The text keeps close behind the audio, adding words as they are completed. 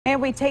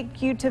And we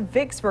take you to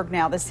Vicksburg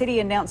now. The city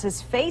announces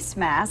face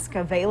masks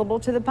available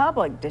to the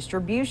public.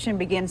 Distribution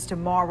begins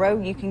tomorrow.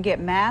 You can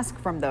get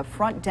masks from the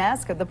front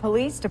desk of the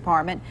police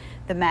department.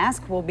 The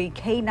mask will be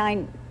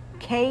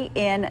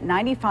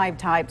KN95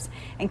 types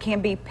and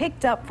can be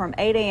picked up from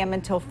 8 a.m.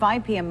 until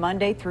 5 p.m.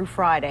 Monday through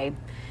Friday.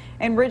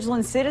 And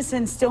Ridgeland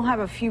citizens still have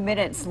a few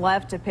minutes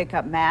left to pick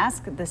up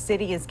masks. The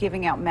city is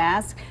giving out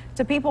masks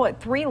to people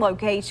at 3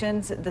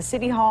 locations: the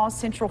City Hall,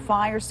 Central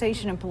Fire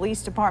Station, and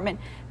Police Department.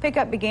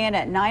 Pickup began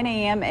at 9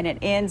 a.m. and it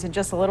ends in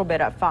just a little bit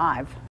at 5.